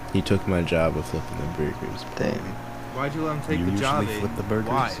 He took my job of flipping the burgers. Damn. Why'd you let him take You the job? usually flip the burgers?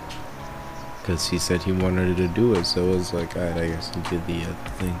 Why? Because he said he wanted to do it, so I was like, alright, I guess he did the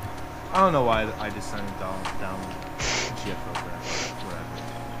thing. I don't know why I just signed down GIF program.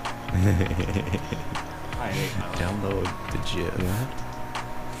 Whatever. I hate my life. Download the GIF.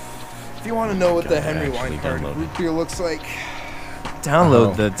 What? If you want to know what the Gotta Henry actually Weinhardt download root it. beer looks like,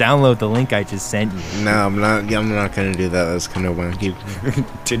 Download the link I just sent you. No, I'm not gonna do that. That's kind of wanky.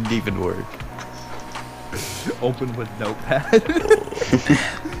 Didn't even work. Open with Notepad.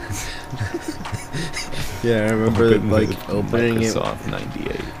 Yeah, I remember Open like with opening Microsoft 98.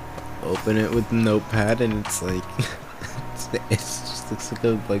 it, open it with Notepad, and it's like, it's just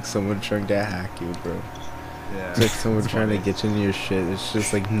looks like someone trying to hack you, bro. Yeah. It's like someone It's trying to funny. get into your shit. It's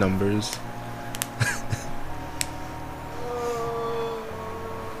just like numbers.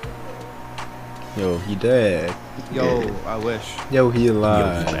 Yo, he dead. Yo, I wish. Yo, he Yo,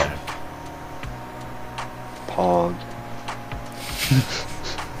 alive. he back. Pog.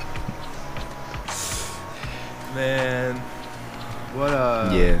 Man, what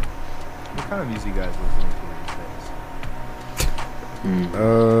Yeah. what kind of music you guys listening to these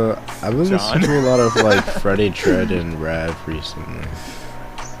days? I've been John? listening to a lot of like Freddie Dredd and Rav recently.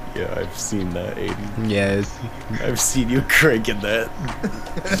 Yeah, I've seen that, Aiden. Yeah, I've seen you cranking that.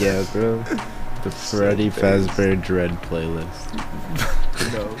 yeah, bro. The Freddy Fazbear Dread playlist.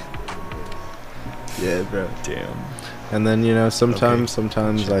 No. Yeah, bro. Damn. And then sometimes Check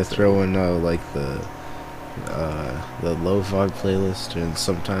I that throw in like the lo-fi playlist, and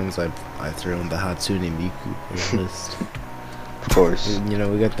sometimes I throw in the Hatsune Miku playlist. Of course. And,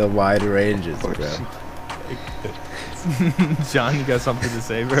 we got the wide ranges, Of bro. course. John, you got something to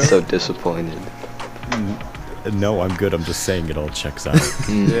say, bro? So disappointed. No, I'm good. I'm just saying it all checks out.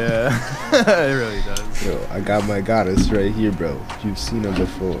 Yeah, it really does. Yo, I got my goddess right here, bro. You've seen her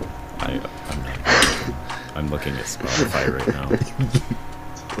before. I'm looking at Spotify right now.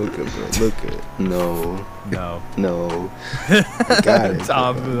 Look at, bro. Look at. No. No. No. I got it.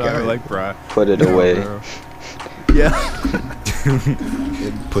 Tom, bro. I got I'm it. like, bruh. Put it No, away. bro. Yeah.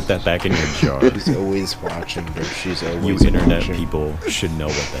 Put that back in your jar. She's always watching, bro. She's always You internet watching. people should know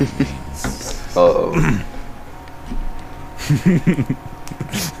what that means. Uh-oh.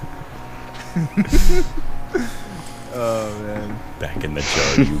 Oh man. Back in the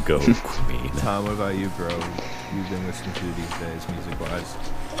jar you go, queen. Tom, what about you, bro? You've been listening to these days, music-wise.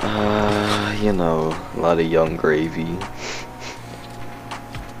 A lot of Young Gravy.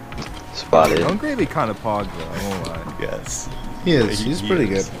 Spotted. Young Gravy kind of pog though. I won't lie. Yes. He is. He's pretty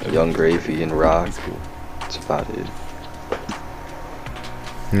good. Young Gravy and Rock. He's cool. Spotted.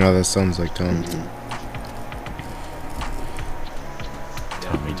 No, that sounds like Tom. Mhm.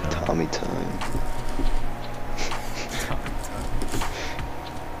 Tommy Tom. Tommy Time.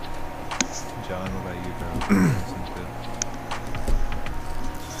 John, what about you, bro?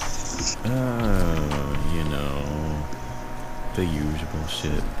 Listen The usual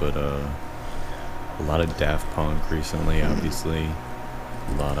shit, but a lot of Daft Punk recently, obviously.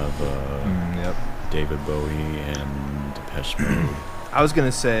 A lot of yep. David Bowie and Depeche Mode. I was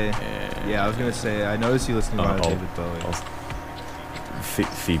gonna say. And Yeah, I was gonna say. I noticed you listening to a lot of I'll- David Bowie. also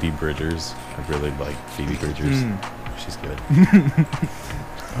Phoebe Bridgers. I really like Phoebe Bridgers. Mm. She's good.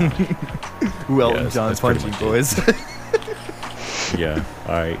 Who Elton yes, John's that's pretty punching much it. boys. Yeah.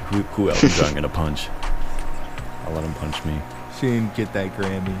 All right. Who Elton John gonna punch? I'll let him punch me. She didn't get that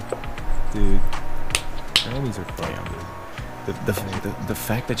Grammy, dude. Grammys are fun, Damn. dude. The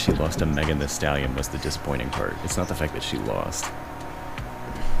fact that she lost to Megan Thee Stallion was the disappointing part. It's not the fact that she lost.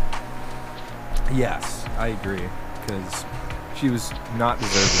 Yes, I agree, because she was not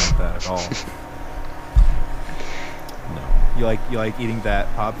deserving of that at all. No. You like eating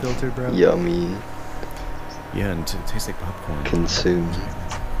that pop filter, bro? Yummy. Yeah, and it tastes like popcorn. Consume.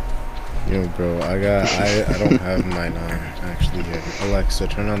 Yo, bro, I don't have mine on actually yet. Alexa,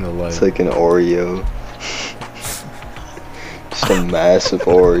 turn on the light. It's like an Oreo. Just a massive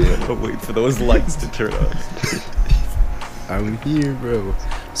Oreo. But wait for those lights to turn on. I'm here, bro.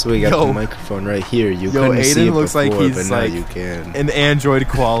 So we got Yo. the microphone right here. You Yo, couldn't see Aiden it looks like before, he's but now like you can. An Android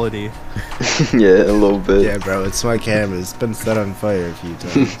quality. Yeah, a little bit. Yeah, bro, it's my camera. It's been set on fire a few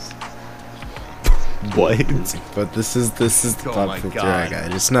times. What? But this is the Oh pop my filter I God.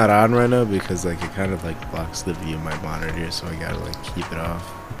 got. It's not on right now because like it kind of like blocks the view of my monitor, so I gotta like keep it off.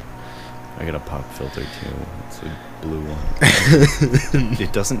 I got a pop filter too. It's a blue one.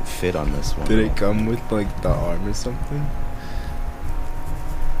 It doesn't fit on this one. Did it come with like the arm or something?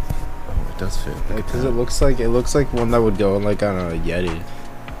 Oh, it does fit. Look at Because that. it looks like one that would go like on a Yeti.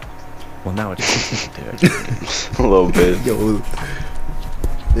 Well, now it just looks like a dick. A little bit. Yo,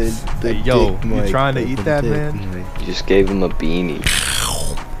 Hey, yo, you trying to eat that, man? You just gave him a beanie.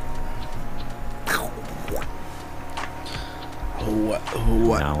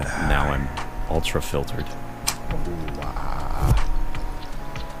 What? Now I'm ultra filtered.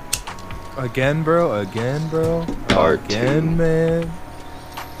 Again, bro. Again, bro. Part Again, two. man.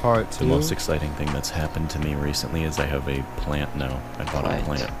 Part The two. most exciting thing that's happened to me recently is I have a plant now. I bought a Plant.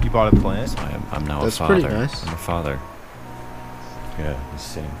 plant. You bought a plant? So I'm now That's a father. pretty nice. I'm a father. Yeah, he's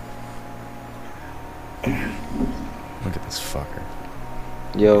sitting. Look at this fucker.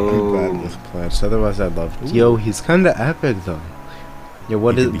 I'm Yo. bad with plants. Otherwise, I'd love. Yo, he's kind of epic though. Yo,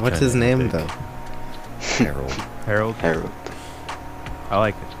 He could be what's kinda his name epic. though? Harold. Harold. Harold. I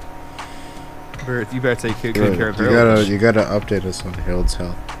like it. Bert, you better take good Yo, care of you Harold. you gotta update us on Harold's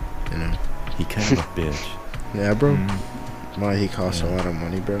health. You know. He kind of a bitch. Yeah, bro. Mm. Why he costs Yeah. a lot of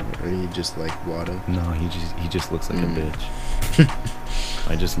money, bro? Or he just like water? No, he just looks like Mm. a bitch.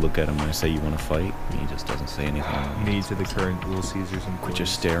 I just look at him and I say, "You want to fight?" And he just doesn't say anything. Me to the current Little Caesars and Quit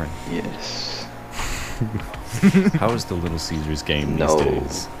just staring. Yes. How is the Little Caesars game No. these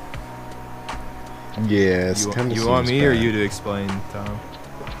days? Yeah, it's You, kind of. you want me or you to explain, Tom?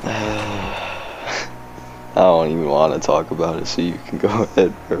 I don't even want to talk about it, so you can go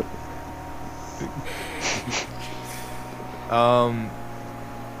ahead, bro.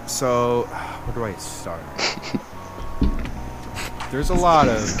 So where do I start? There's a lot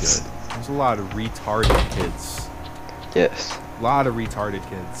of retarded kids. Yes. A lot of retarded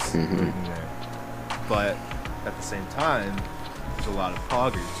kids Mhm. living there. But at the same time, there's a lot of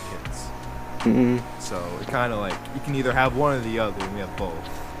poggers kids. Mm. So it kind of like you can either have one or the other, and we have both.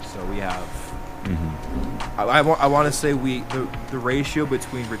 So we have. Mm-hmm. I want to say the ratio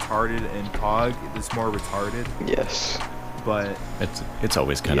between retarded and pog is more retarded, Yes. but It's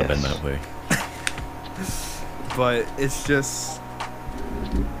always kind of been Yes. that way. it's just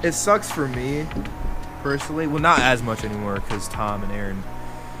it sucks for me personally. Well, not as much anymore because Tom and Aaron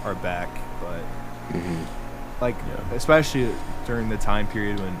are back, but Mhm. like Yeah. especially during the time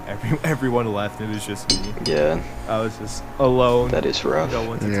period when everyone left, it was just me. Yeah, I was just alone. that is rough. No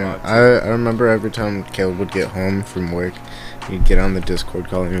one to Yeah, talk to. I remember every time Caleb would get home from work, he'd get on the Discord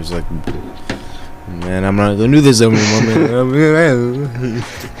call and he was like, "Man, I'm not gonna do this anymore, man."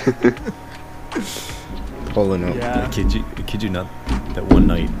 Pulling up. Yeah. Kid you not, that one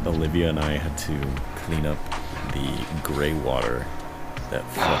night Olivia and I had to clean up the gray water that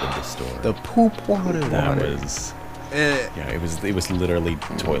flooded the store. The poop water. That was yeah, it was literally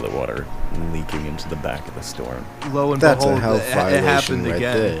toilet water leaking into the back of the store. Lo and That's a behold, health it violation happened right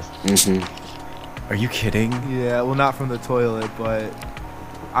again. there. Mhm. Are you kidding? Yeah, well, not from the toilet, but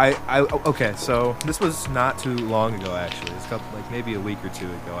okay. So this was not too long ago, actually. It's like maybe a week or two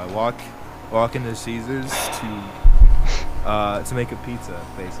ago. I walk into Caesars to make a pizza,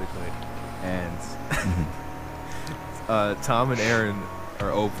 basically, and Tom and Aaron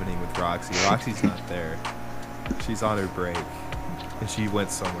are opening with Roxy. Roxy's not there. She's on her break, and she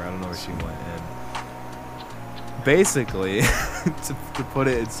went somewhere. I don't know where she went. And basically, to put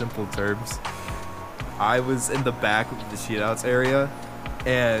it in simple terms, I was in the back of the cheatouts area,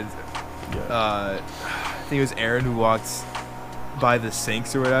 and I think it was Aaron who walked by the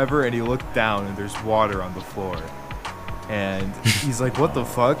sinks or whatever, and he looked down and there's water on the floor, and he's like, "What the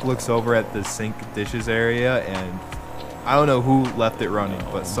fuck?" Looks over at the sink dishes area, and I don't know who left it running,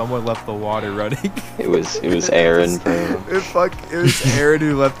 but someone left the water running. It was Aaron, bro. It was Aaron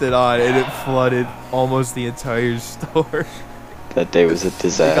who left it on, and it flooded almost the entire store. That day was a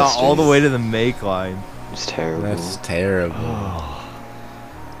disaster. It got all the way to the make line. It was terrible. That's terrible.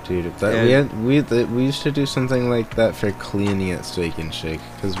 Dude, And- we used to do something like that for cleaning at Steak and Shake,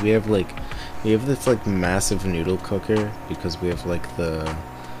 because we have this like massive noodle cooker, because we have like the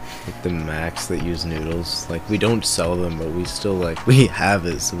Macs that use noodles. Like, we don't sell them, but we still we have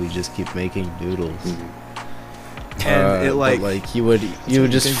it, so we just keep making noodles. Mhm. And it but, you would what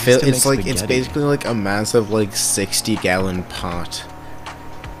just you fill. used to It's make like it's spaghetti. basically like a massive 60-gallon pot.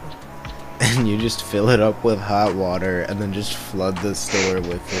 And you just fill it up with hot water and then just flood the store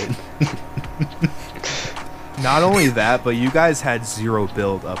with it. Not only that, but you guys had zero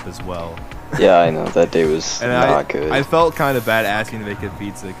build up as well. Yeah, I know. That day was And not good. I felt kind of bad asking to make a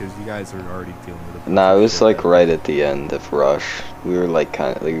pizza because you guys are already dealing with it. Nah, it was like right at the end of Rush. We were like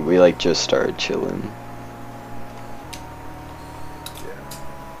we just started chilling.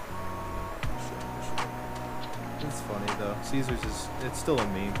 It's funny though. Caesars it's still a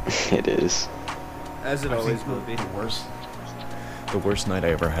meme, It is. as it always will be. The worst night I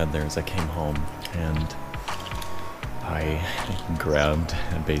ever had there is I came home and I grabbed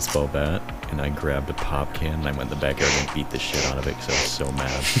a baseball bat and I grabbed a pop can and I went in the backyard and beat the shit out of it because I was so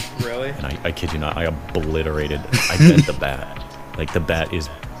mad. Really? And I kid you not, I bent the bat. Like, the bat is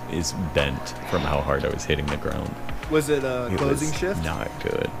bent from how hard I was hitting the ground. Was it a It closing was shift? not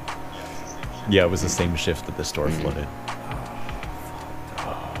good. Yeah, it was the same shift that the store flooded.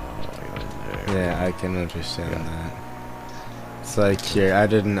 Yeah, I can understand that. It's like, here,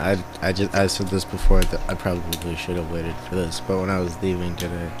 I said this before, that I probably should have waited for this, but when I was leaving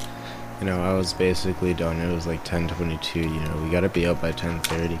today, I was basically done. It was like 10:22, we gotta be out by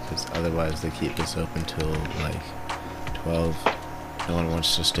 10:30, because otherwise they keep us open till 12. no one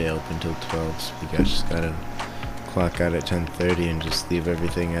wants to stay open till 12, so we guys just gotta clock out at 10:30 and just leave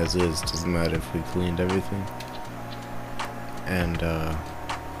everything as is. Doesn't matter if we cleaned everything. And all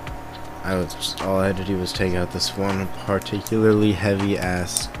I had to do was take out this one particularly heavy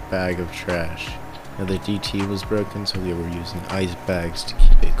ass bag of trash. Now the DT was broken, so we were using ice bags to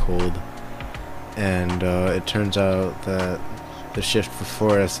keep it cold. And it turns out that the shift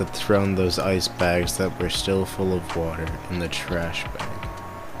before us had thrown those ice bags that were still full of water in the trash bag.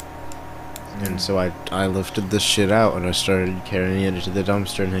 And so I lifted this shit out and I started carrying it to the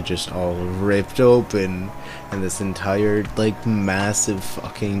dumpster, and it just all ripped open, and this entire like massive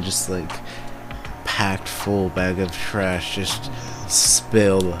fucking just like packed full bag of trash just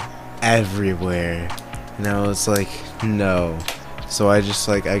spilled everywhere. And I was like, no. So I just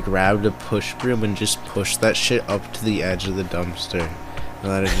like I grabbed a push broom and just pushed that shit up to the edge of the dumpster,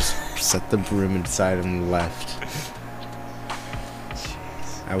 and then I just set the broom inside and left.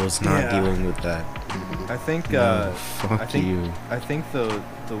 I was not dealing with that. I think No, fuck you. I think the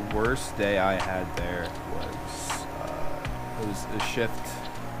worst day I had there was a shift.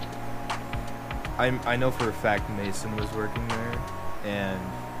 I know for a fact Mason was working there, and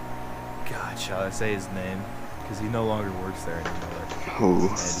God, shall I say his name? Because he no longer works there anymore. Who?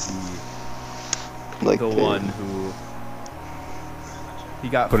 And Like the one who he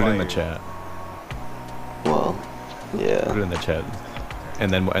got Put it fired. in the chat. Well, Put it yeah. in the chat,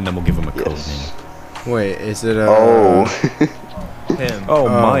 and then we'll give him a code Yes. name. Wait, is it Oh. Him. Oh,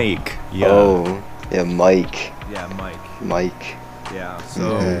 Oh. Mike. Yeah. Oh. Yeah, Mike. Yeah, Mike. Mike. Yeah.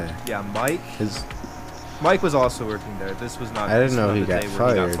 So Yeah. Mike. Mike was also working there. This was not. I didn't this know was he not the got day where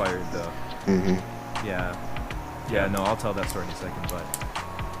he fired. got fired though. Mhm. Yeah. Yeah, no, I'll tell that story in a second, but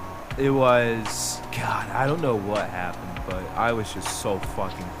it was, God, I don't know what happened, but I was just so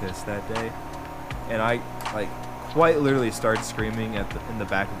fucking pissed that day. And I, like, quite literally started screaming in the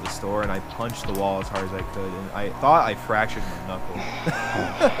back of the store, and I punched the wall as hard as I could, and I thought I fractured my knuckle.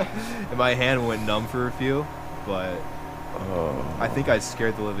 And my hand went numb for a few, but I think I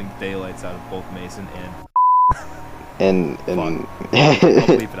scared the living daylights out of both Mason and And I'll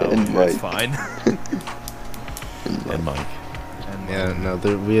bleep it out and later, it's Mike. fine. And Mike. And Yeah, no,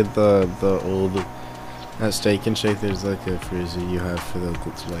 we had the old at Steak and Shake. There's like a freezer you have for the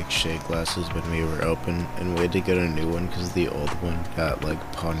like shake glasses when we were open, and we had to get a new one because the old one got like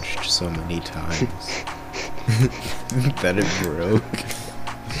punched so many times that it broke.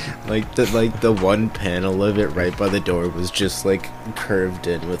 Like the one panel of it right by the door was just like curved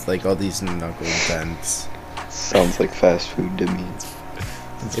in with like all these knuckle dents. Sounds like fast food to me.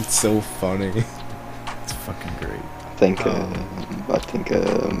 It's so funny. It's fucking great. I think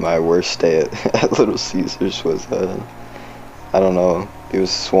my worst day at Little Caesars was I don't know. It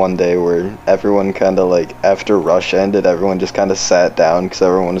was one day where everyone kind of like after rush ended, everyone just kind of sat down because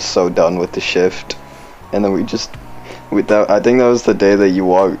everyone was so done with the shift, and then I think that was the day that you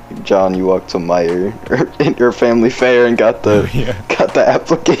walked to Meyer or in your family fair and got the got the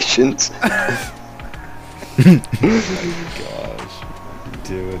applications. Gosh,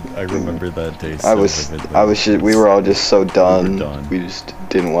 dude, I remember that day so vividly. We were all just so done. done. We just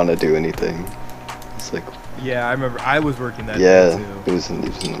didn't want to do anything. It's like, yeah, I remember I was working that yeah, day too. it was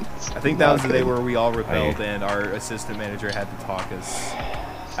I think that was the not day good. where we all rebelled and our assistant manager had to talk us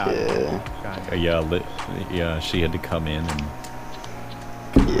out of it. Kinda. Yeah, she had to come in and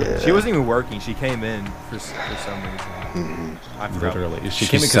Yeah. She wasn't even working. She came in for some reason. Mhm. I forgot. literally, she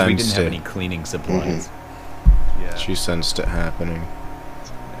She came in because we didn't sensed have it. any cleaning supplies. Yeah. She sensed it happening.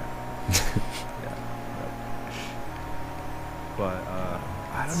 But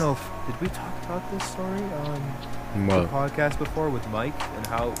I don't know. Did we talk about this story on the What? podcast before with Mike and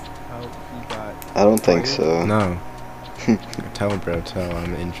how he got? I don't think fired? so. No. Tell, bro, tell.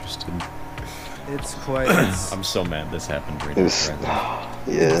 I'm interested. It's quite. I'm so mad this happened right It was, now.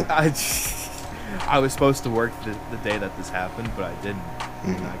 yeah. I was supposed to work the day that this happened, but I didn't,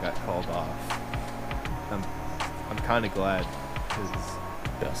 and Mhm. I got called off. I'm kind of glad, 'cause,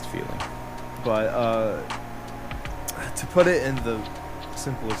 Best feeling. but to put it in the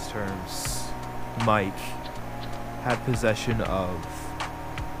simplest terms, Mike had possession of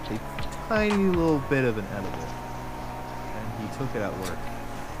a tiny little bit of an edible, and he took it at work.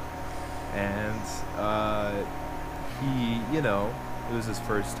 And he, it was his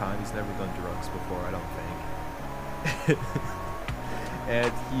first time. He's never done drugs before, I don't think.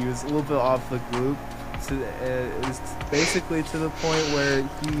 And he was a little bit off the loop. It was basically to the point where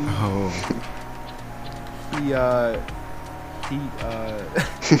Oh.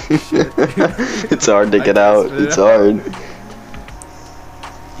 shit. It's hard to I get can't out. spit it It's out. hard.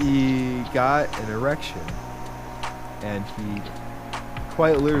 He got an erection, and he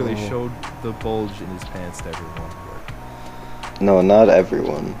quite literally Oh. showed the bulge in his pants to everyone at work. No, not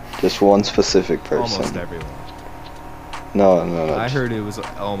everyone. Just one specific person. Almost everyone. No. I heard it was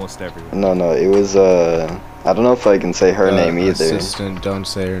almost everyone. No, it was, I don't know if I can say her name either. Assistant, don't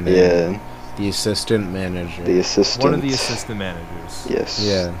say her name. Yeah, The assistant manager. the assistant. One of the assistant managers. Yes.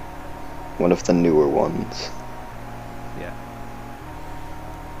 Yeah. One of the newer ones. Yeah.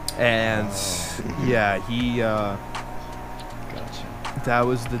 And yeah, he Gotcha. that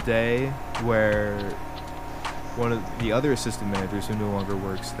was the day where one of the other assistant managers who no longer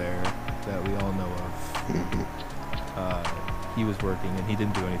works there that we all know of, Mhm. he was working and he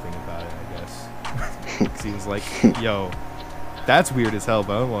didn't do anything about it, I guess. 'Cause he was like, yo, that's weird as hell,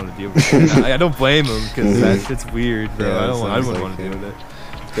 but I don't want to deal with it. I don't blame him because that shit's weird, bro. Yeah, I that wouldn't sounds want to like deal it. with it.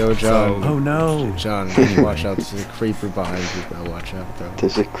 Go, John. Oh no! John, you watch out. There's a creeper behind you, bro. Watch out, bro.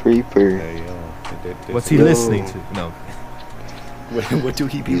 There's a creeper. Hey, What's he Yo. listening to? No. What do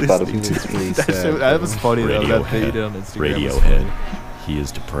he be He's about to listening be to? Really That, sad, that bro. was funny though. That video on Instagram was funny. Radiohead. He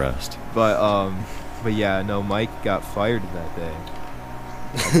is depressed. But yeah, no, Mike got fired that day.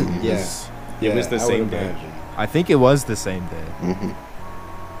 Yeah. It was the I would same day. imagine. I think it was the same day. Mhm.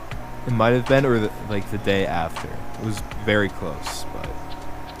 It might have been, or the day after. It was very close, but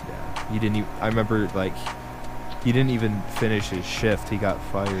yeah, he didn't. I remember he didn't even finish his shift. He got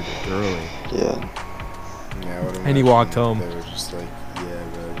fired early. Yeah. Yeah, I would And he walked imagine home. They were just like, yeah,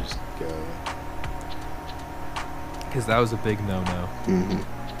 bro, just go. Because that was a big no-no. Mhm.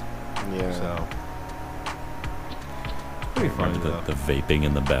 Yeah. So pretty funny Remember though. the vaping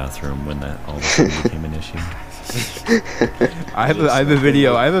in the bathroom when that all of a sudden became an issue? I have a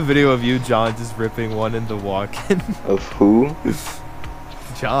video. I have a video of you, John, just ripping one in the walk-in. Of who?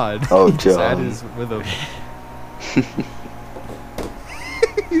 John. Oh, Just had John. his with him.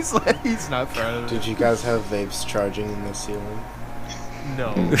 he's not proud of it. Did you guys have vapes charging in the ceiling?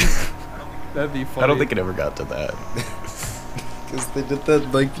 No. That'd be funny. I don't think it ever got to that. Because they did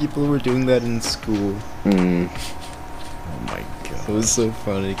that, like, people were doing that in school. Hmm. Oh my god. It was so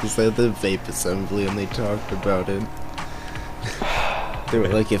funny, because they had the vape assembly and they talked about it. They were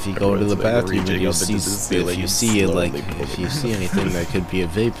like, if you go to the Everyone's, like, bathroom and reaching you up into see, the if ceiling you and see it, like, slowly if pulling you see anything, that could be a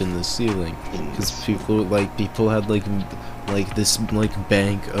vape in the ceiling. Because people had, like this, like,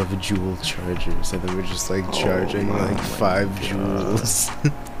 bank of Joule chargers, and they were just, like, Oh charging, my like, 5 joules.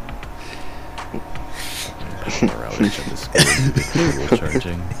 Around each other's school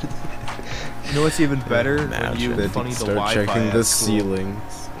charging. You know what's even better? When Imagine. you They funny the start Wi-Fi checking at the school. ceiling.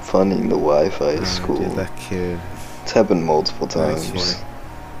 Funding the Wi-Fi at Oh, school. dude, that kid. It's happened multiple That's times. funny.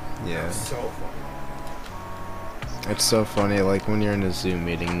 Yeah. So funny. It's so funny, like when you're in a Zoom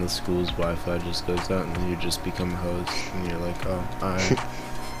meeting, the school's Wi-Fi just goes out and you just become a host, and you're like, oh, alright.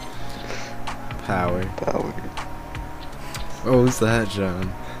 Power. Power. What was that,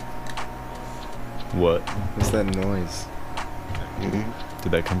 John? What? What's that noise? Mhm.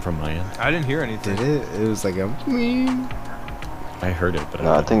 Did that come from my end? I didn't hear anything. Did it? It was like a meow. I heard it, but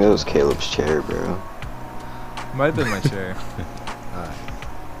No, I think that was Caleb's chair, bro. Might have been my chair. Ah,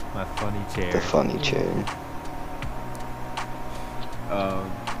 My funny chair. The funny chair.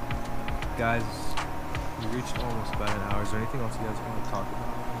 Guys, we reached almost about an hour. Is there anything else you guys want to talk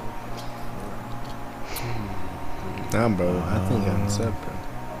about? nah, bro, I think I'm set, bro.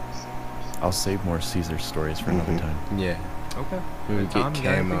 I'll save more Caesar stories for another Mhm. time. Yeah. Okay. We would Tom, get you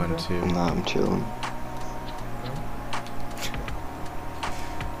got Cam anything, on, bro? too. Nah, I'm chilling.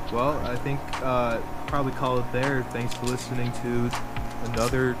 Well, I think probably call it there. Thanks for listening to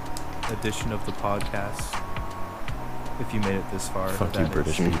another edition of the podcast. If you made it this far, Fuck that you, is.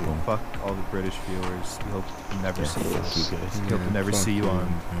 British Mhm. people. Fuck all the British viewers. We hope to never see Fuck us. you guys. We hope to never see you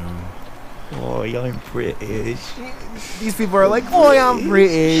on. Oh, I'm British. These people are like, oh, I'm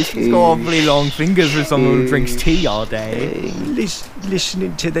British. He's got awfully long fingers for someone who drinks tea all day.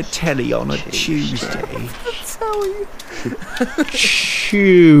 Listening to the telly on a Tuesday.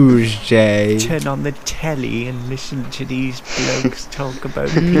 Tuesday. Turn on the telly and listen to these blokes talk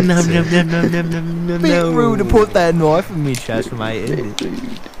about Nom, nom, pizza. nom, nom, nom, nom, nom, Bit nom. rude to put that knife in me chest, mate. Isn't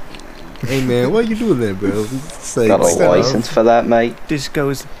it? Hey, man, what you doing there, bro? It's like, Got a stop. license for that, mate? This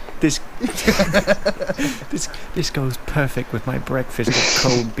goes goes perfect with my breakfast of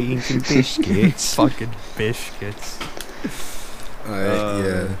cold beans and biscuits. Fucking biscuits.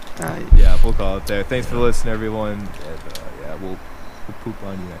 Yeah. Aye. Yeah, we'll call it there. Thanks for listening, everyone. And, yeah, we'll poop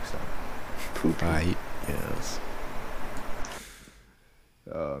on you next time. Poop. Right. Yes.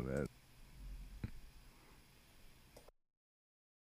 Oh, man.